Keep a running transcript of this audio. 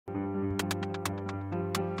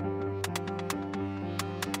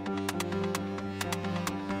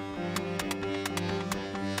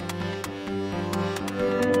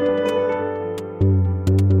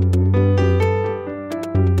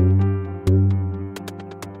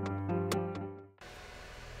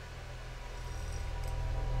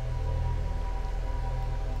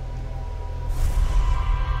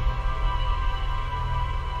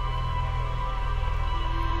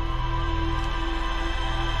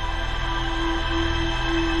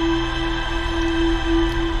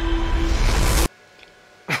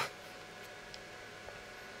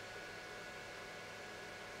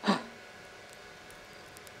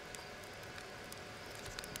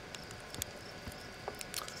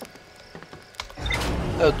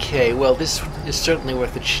Okay, well, this is certainly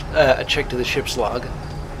worth a check to the ship's log.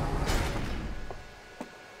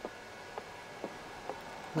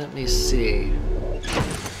 Let me see.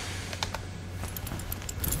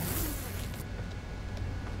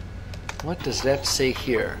 What does that say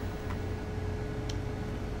here?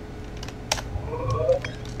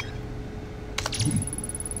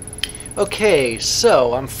 Okay,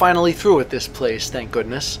 so I'm finally through with this place, thank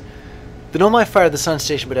goodness. The Nomai fired the sun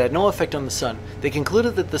station, but it had no effect on the sun. They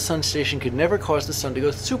concluded that the sun station could never cause the sun to go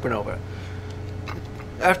supernova.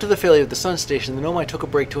 After the failure of the sun station, the Nomai took a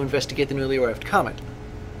break to investigate the newly arrived comet.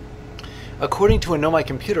 According to a Nomai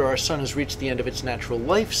computer, our sun has reached the end of its natural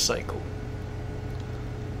life cycle.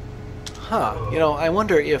 Huh. You know, I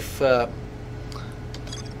wonder if... I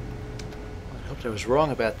hoped I was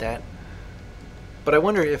wrong about that. But I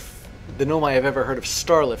wonder if the Nomai have ever heard of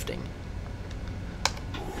starlifting.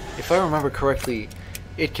 If I remember correctly,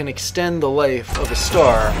 it can extend the life of a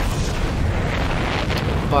star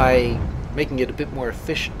by making it a bit more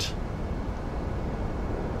efficient.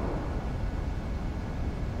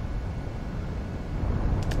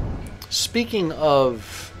 Speaking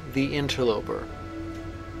of the interloper,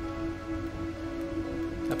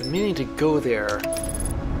 I've been meaning to go there.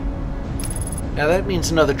 Now that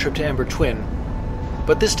means another trip to Ember Twin,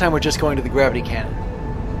 but this time we're just going to the gravity cannon.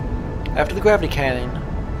 After the gravity cannon,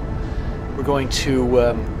 we're going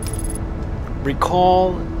to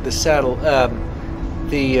recall the saddle,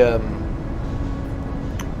 the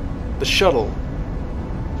shuttle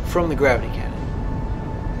from the gravity cannon.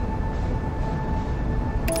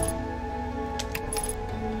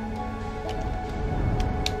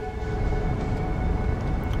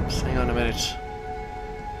 Just hang on a minute.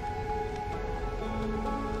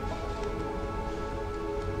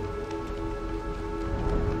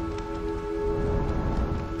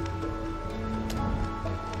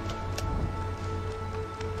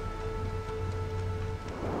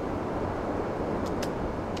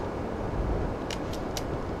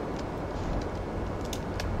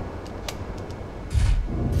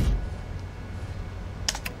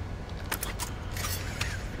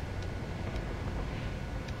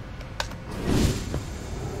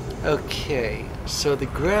 Okay, so the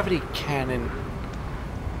gravity cannon,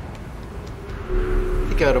 I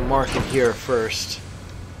think I ought to mark it here first.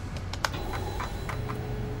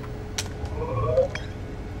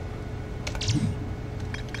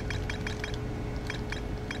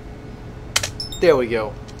 There we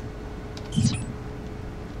go.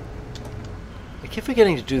 I keep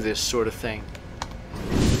forgetting to do this sort of thing.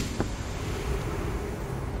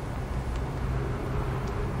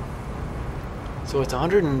 So it's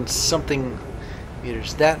 100 and something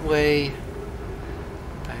meters that way.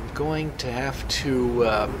 I'm going to have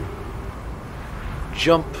to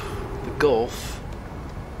jump the gulf.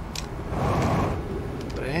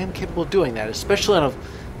 But I am capable of doing that, especially on a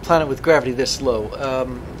planet with gravity this low.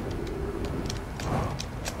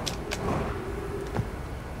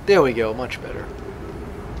 There we go, much better.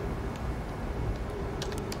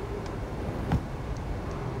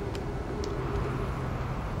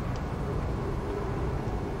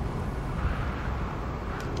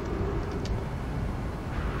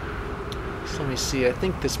 Let me see, I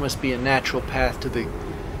think this must be a natural path to the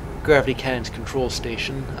gravity cannon's control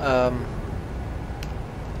station.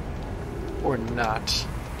 Or not.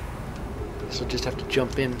 So I'll just have to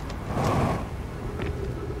jump in.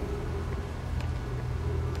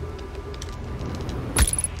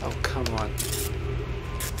 Oh, come on.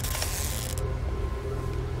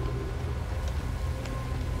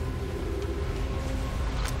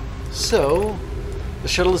 So, the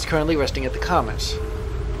shuttle is currently resting at the Comet.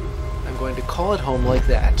 I'm going to call it home like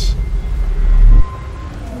that.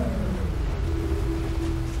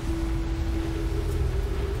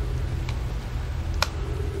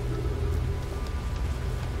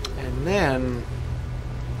 And then,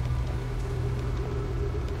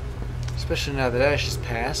 especially now that Ash has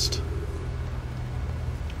passed,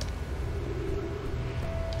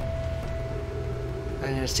 I'm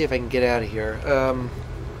going to see if I can get out of here.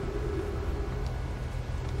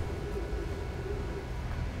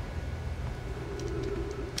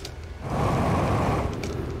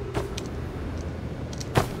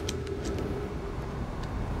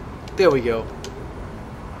 There we go.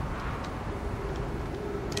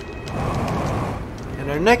 And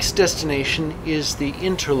our next destination is the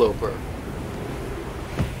interloper.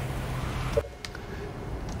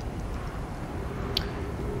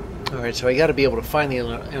 Alright, so I gotta be able to find the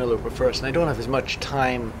interloper first, and I don't have as much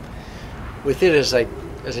time with it as I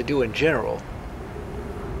do in general.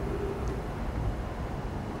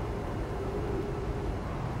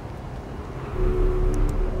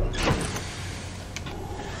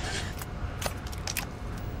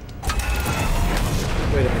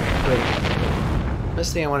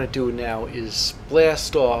 first thing I want to do now is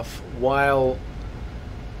blast off while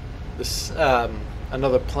this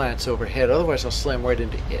another planet's overhead. Otherwise, I'll slam right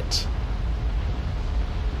into it.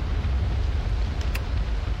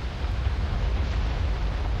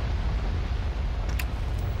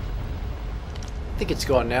 I think it's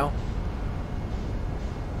gone now.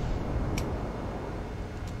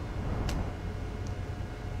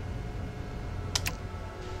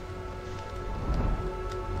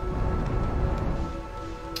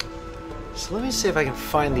 So let me see if I can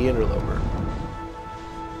find the interloper.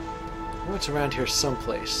 Oh, it's around here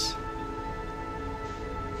someplace.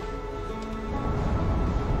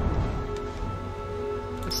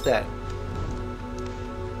 What's that?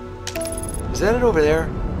 Is that it over there?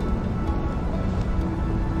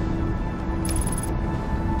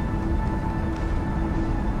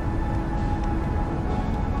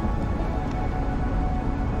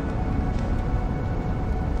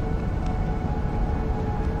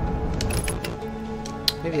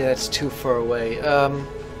 Maybe that's too far away.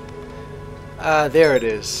 There it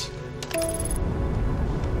is.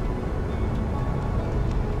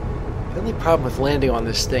 The only problem with landing on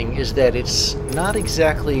this thing is that it's not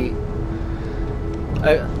exactly...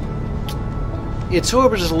 its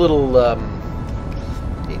orbit is a little...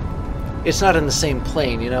 it's not in the same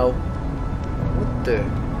plane, you know? What the...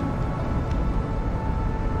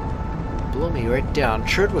 Blew me right down.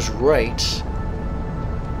 Chert was right.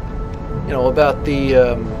 You know, about the,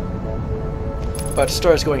 about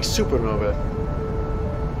stars going supernova.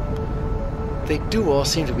 They do all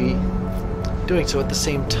seem to be doing so at the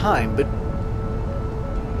same time, but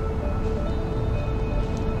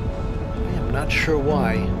I am not sure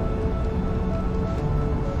why.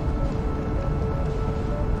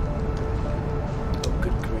 Oh,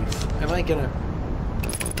 good grief. Am I gonna...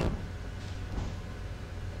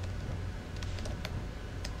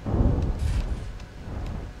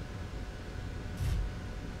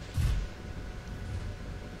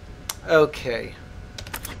 Okay.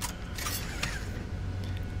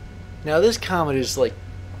 Now this comet is like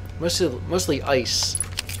mostly ice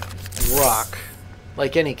and rock,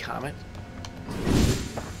 like any comet.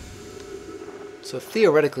 So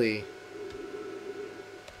theoretically,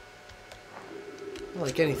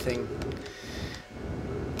 like anything.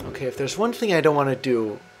 Okay, if there's one thing I don't want to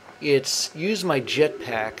do, it's use my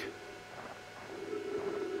jetpack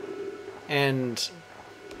and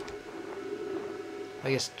I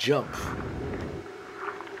guess jump.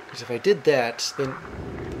 Because if I did that, then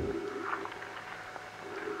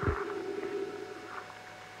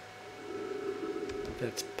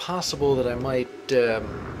it's possible that I might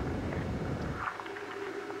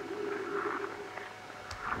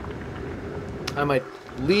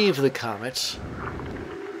leave the comet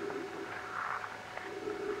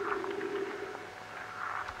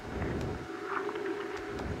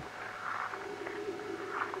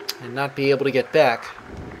and not be able to get back.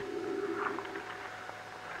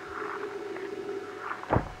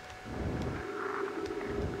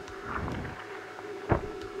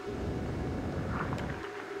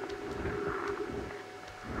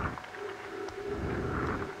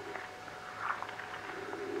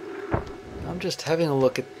 I'm just having a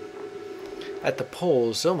look at the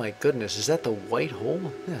poles. Oh my goodness, is that the white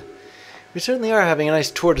hole? Yeah. We certainly are having a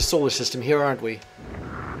nice tour of the solar system here, aren't we?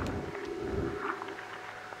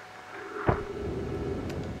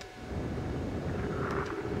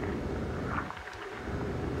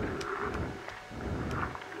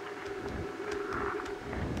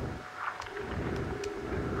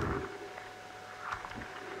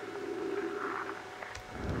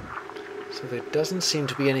 So there doesn't seem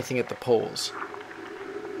to be anything at the poles.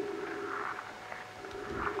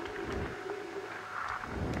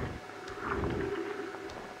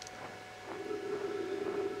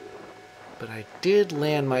 But I did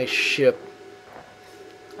land my ship,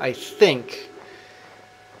 I think,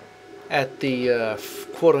 at the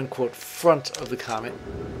quote-unquote front of the comet.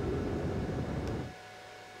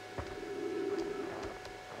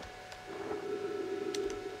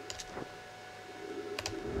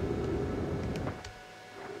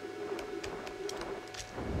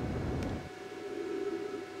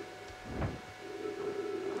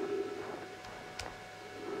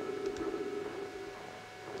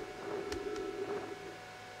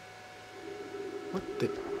 What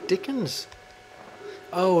the dickens?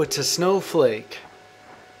 Oh, it's a snowflake.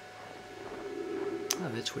 Oh,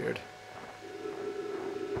 that's weird.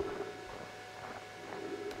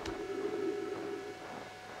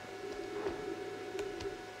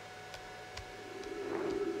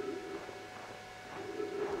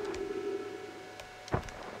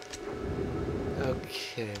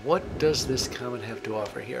 Okay, what does this comet have to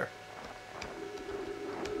offer here?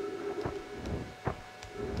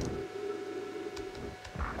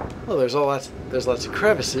 Well, there's lots of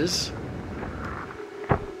crevices.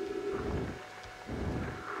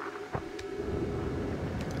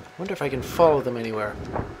 Wonder if I can follow them anywhere.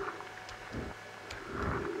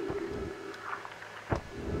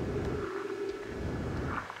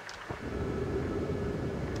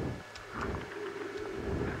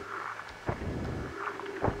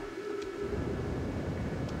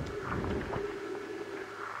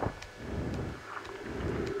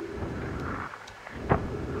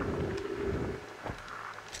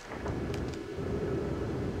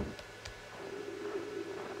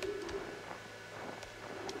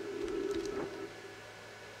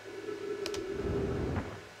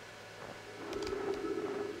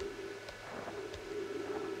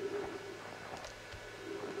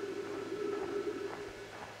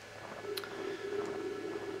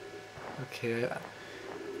 Okay,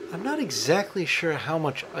 I'm not exactly sure how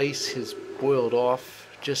much ice has boiled off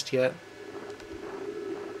just yet.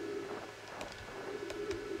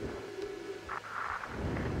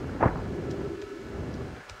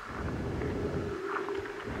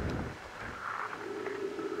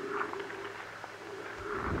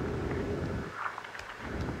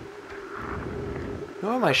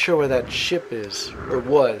 Nor am I sure where that ship is, or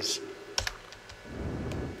was.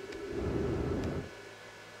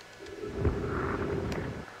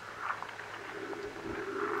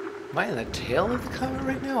 Am I in the tail of the comet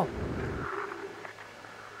right now?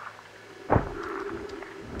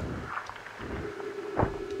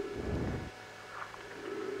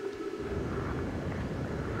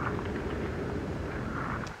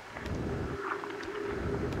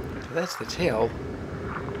 So that's the tail.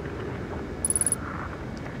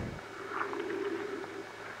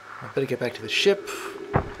 I better get back to the ship,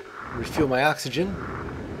 refuel my oxygen.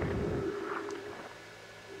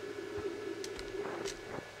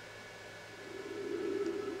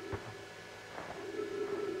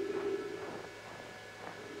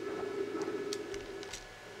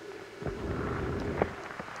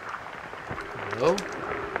 Hello?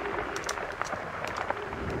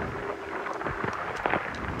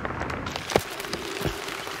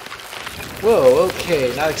 Whoa,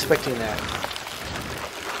 okay, not expecting that.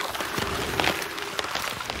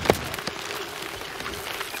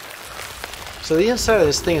 So the inside of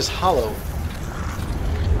this thing is hollow.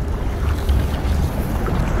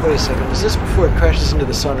 Wait a second, is this before it crashes into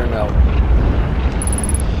the sun or no?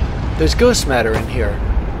 There's ghost matter in here.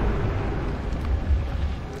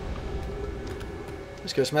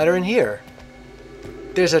 There's ghost matter in here.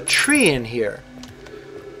 There's a tree in here.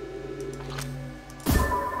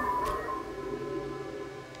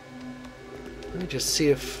 Let me just see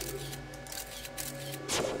if...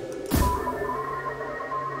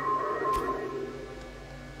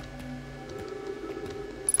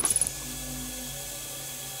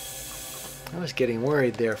 I was getting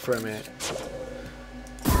worried there for a minute.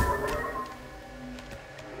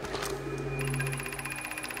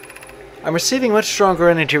 I'm receiving much stronger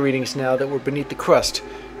energy readings now that we're beneath the crust.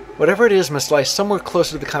 Whatever it is must lie somewhere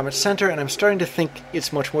closer to the comet's center, and I'm starting to think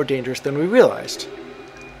it's much more dangerous than we realized.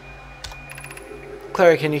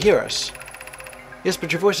 Clara, can you hear us? Yes,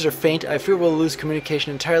 but your voices are faint. I fear we'll lose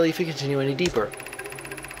communication entirely if you continue any deeper.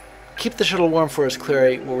 Keep the shuttle warm for us,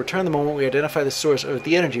 Clara. We'll return the moment we identify the source of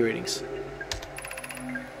the energy readings.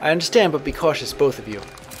 I understand, but be cautious, both of you.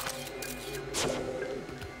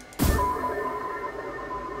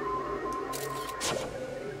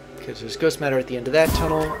 Okay, so there's ghost matter at the end of that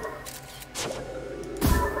tunnel.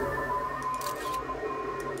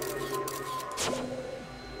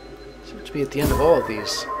 Seems to be at the end of all of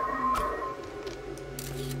these.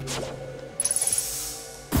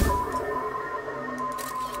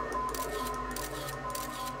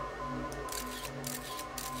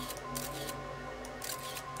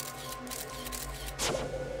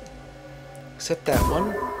 Except that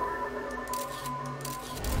one.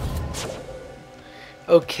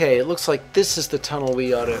 Okay, it looks like this is the tunnel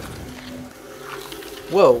we ought to...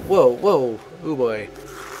 Whoa, whoa, whoa. Ooh boy.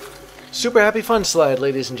 Super happy fun slide,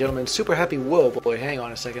 ladies and gentlemen. Super happy... Whoa boy, hang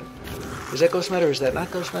on a second. Is that ghost matter or is that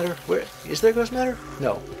not ghost matter? Where... Is there ghost matter?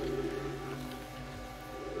 No.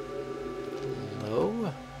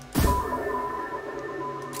 Hello?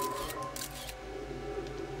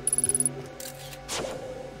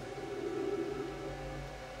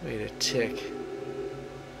 Wait a tick.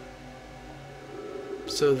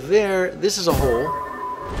 So there, this is a hole.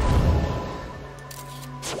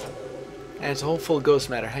 And it's a hole full of ghost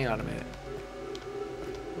matter. Hang on a minute.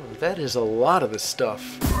 Oh, that is a lot of the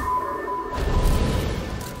stuff.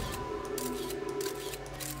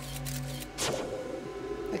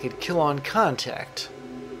 I could kill on contact.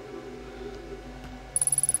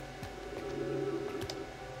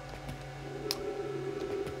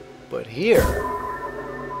 But here...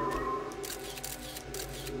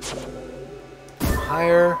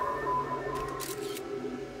 higher...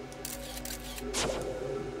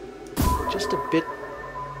 just a bit...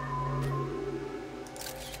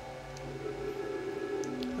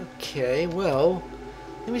 Okay, well...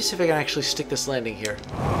 let me see if I can actually stick this landing here.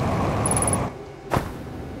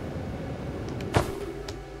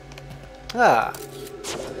 Ah!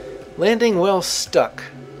 Landing well stuck.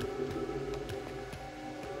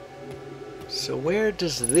 So where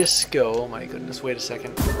does this go? Oh my goodness, wait a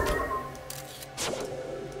second.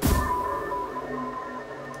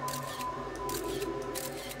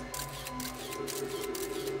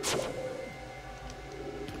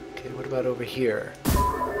 Okay, what about over here?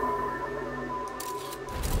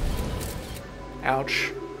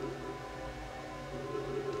 Ouch.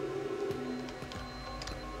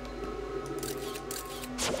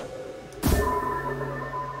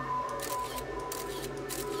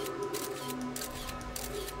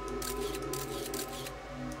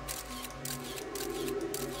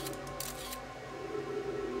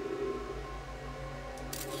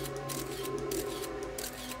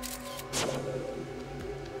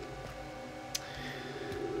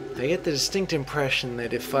 I get the distinct impression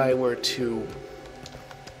that if I were to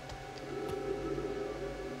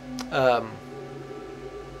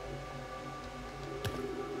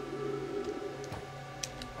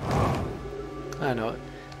I know it.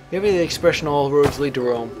 Maybe the expression all roads lead to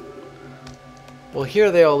Rome. Well,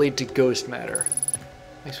 here they all lead to ghost matter.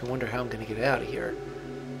 Makes me wonder how I'm going to get out of here.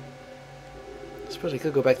 I suppose I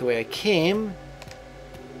could go back the way I came.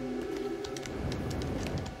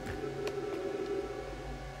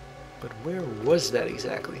 But where was that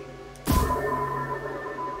exactly?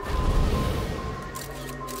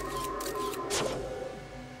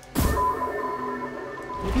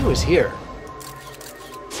 Maybe it was here.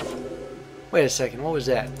 Wait a second, what was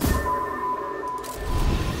that? Am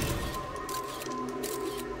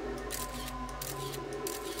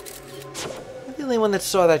I the only one that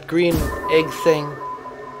saw that green egg thing?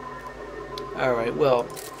 Alright, well...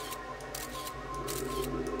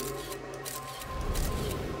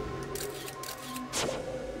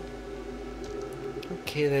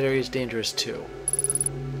 okay, that area is dangerous too.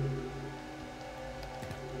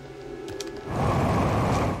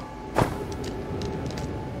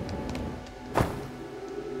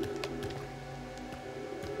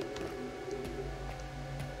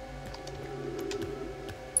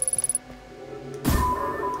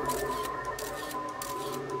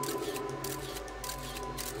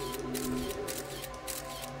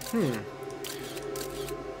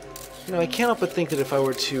 You know, I can't help but think that if I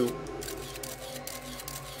were to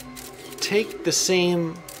take the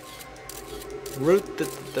same route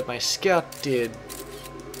that my scout did,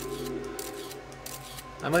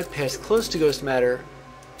 I might pass close to ghost matter,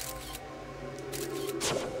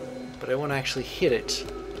 but I won't actually hit it.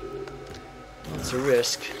 Well, it's a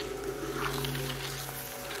risk.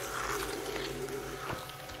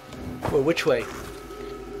 Well, which way?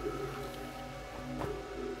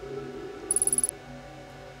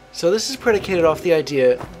 So this is predicated off the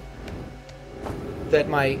idea that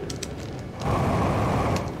my...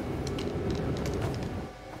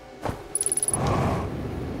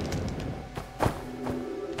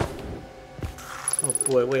 oh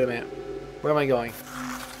boy, wait a minute. Where am I going?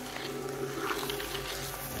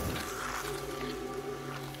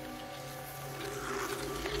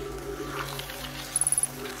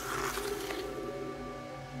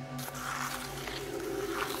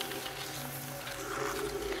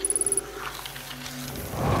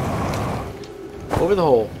 Over the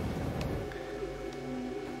hole.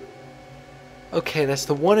 Okay, that's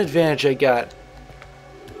the one advantage I got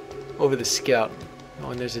over the scout.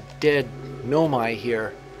 Oh, and there's a dead Nomai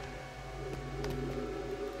here.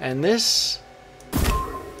 And this...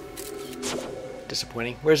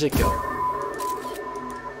 disappointing. Where's it go?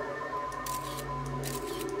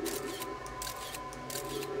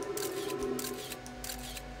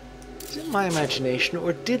 Is it my imagination,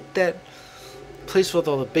 or did that place with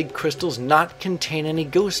all the big crystals not contain any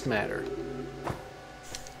ghost matter?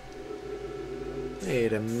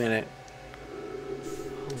 Wait a minute.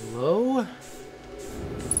 Hello?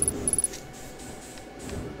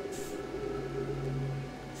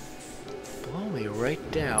 Blow me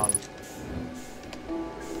right down.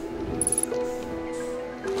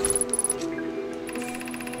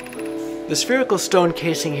 The spherical stone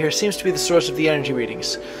casing here seems to be the source of the energy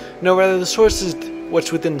readings. No, rather the source is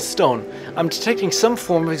what's within the stone. I'm detecting some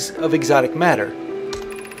form of exotic matter.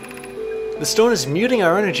 The stone is muting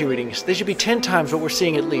our energy readings. They should be 10 times what we're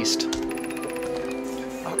seeing at least.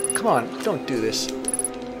 Oh, come on, don't do this.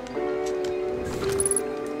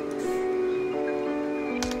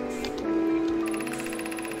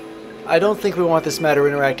 I don't think we want this matter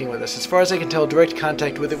interacting with us. As far as I can tell, direct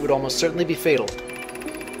contact with it would almost certainly be fatal.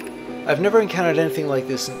 I've never encountered anything like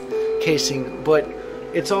this casing, but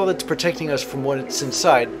it's all that's protecting us from what's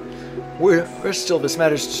inside. Worse still, this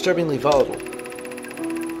matter is disturbingly volatile.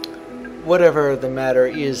 Whatever the matter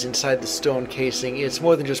is inside the stone casing, it's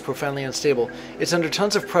more than just profoundly unstable. It's under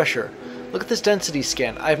tons of pressure. Look at this density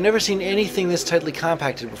scan. I've never seen anything this tightly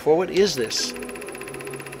compacted before. What is this?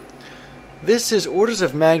 This is orders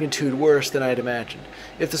of magnitude worse than I'd imagined.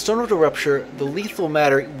 If the stone were to rupture, the lethal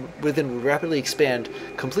matter within would rapidly expand,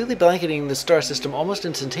 completely blanketing the star system almost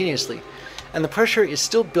instantaneously, and the pressure is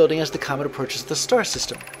still building as the comet approaches the star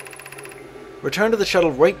system. Return to the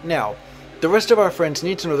shuttle right now. The rest of our friends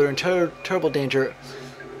need to know they're in terrible danger.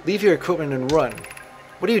 Leave your equipment and run.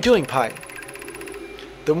 What are you doing, Pi?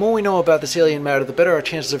 The more we know about this alien matter, the better our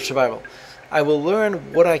chances of survival. I will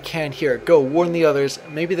learn what I can here. Go, warn the others.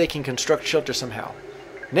 Maybe they can construct shelter somehow.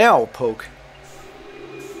 Now, Poke.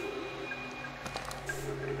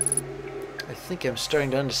 I think I'm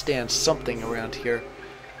starting to understand something around here.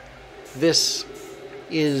 This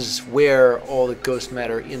is where all the ghost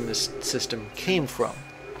matter in this system came from.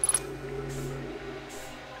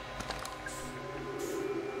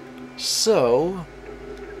 So,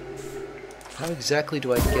 how exactly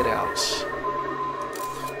do I get out?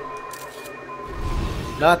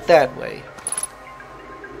 Not that way.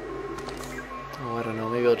 Oh, I don't know.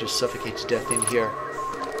 Maybe I'll just suffocate to death in here.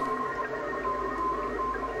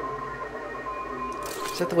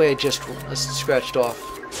 Is that the way I just scratched off?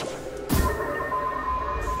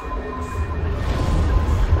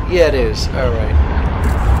 Yeah, it is. Alright.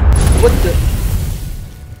 What the...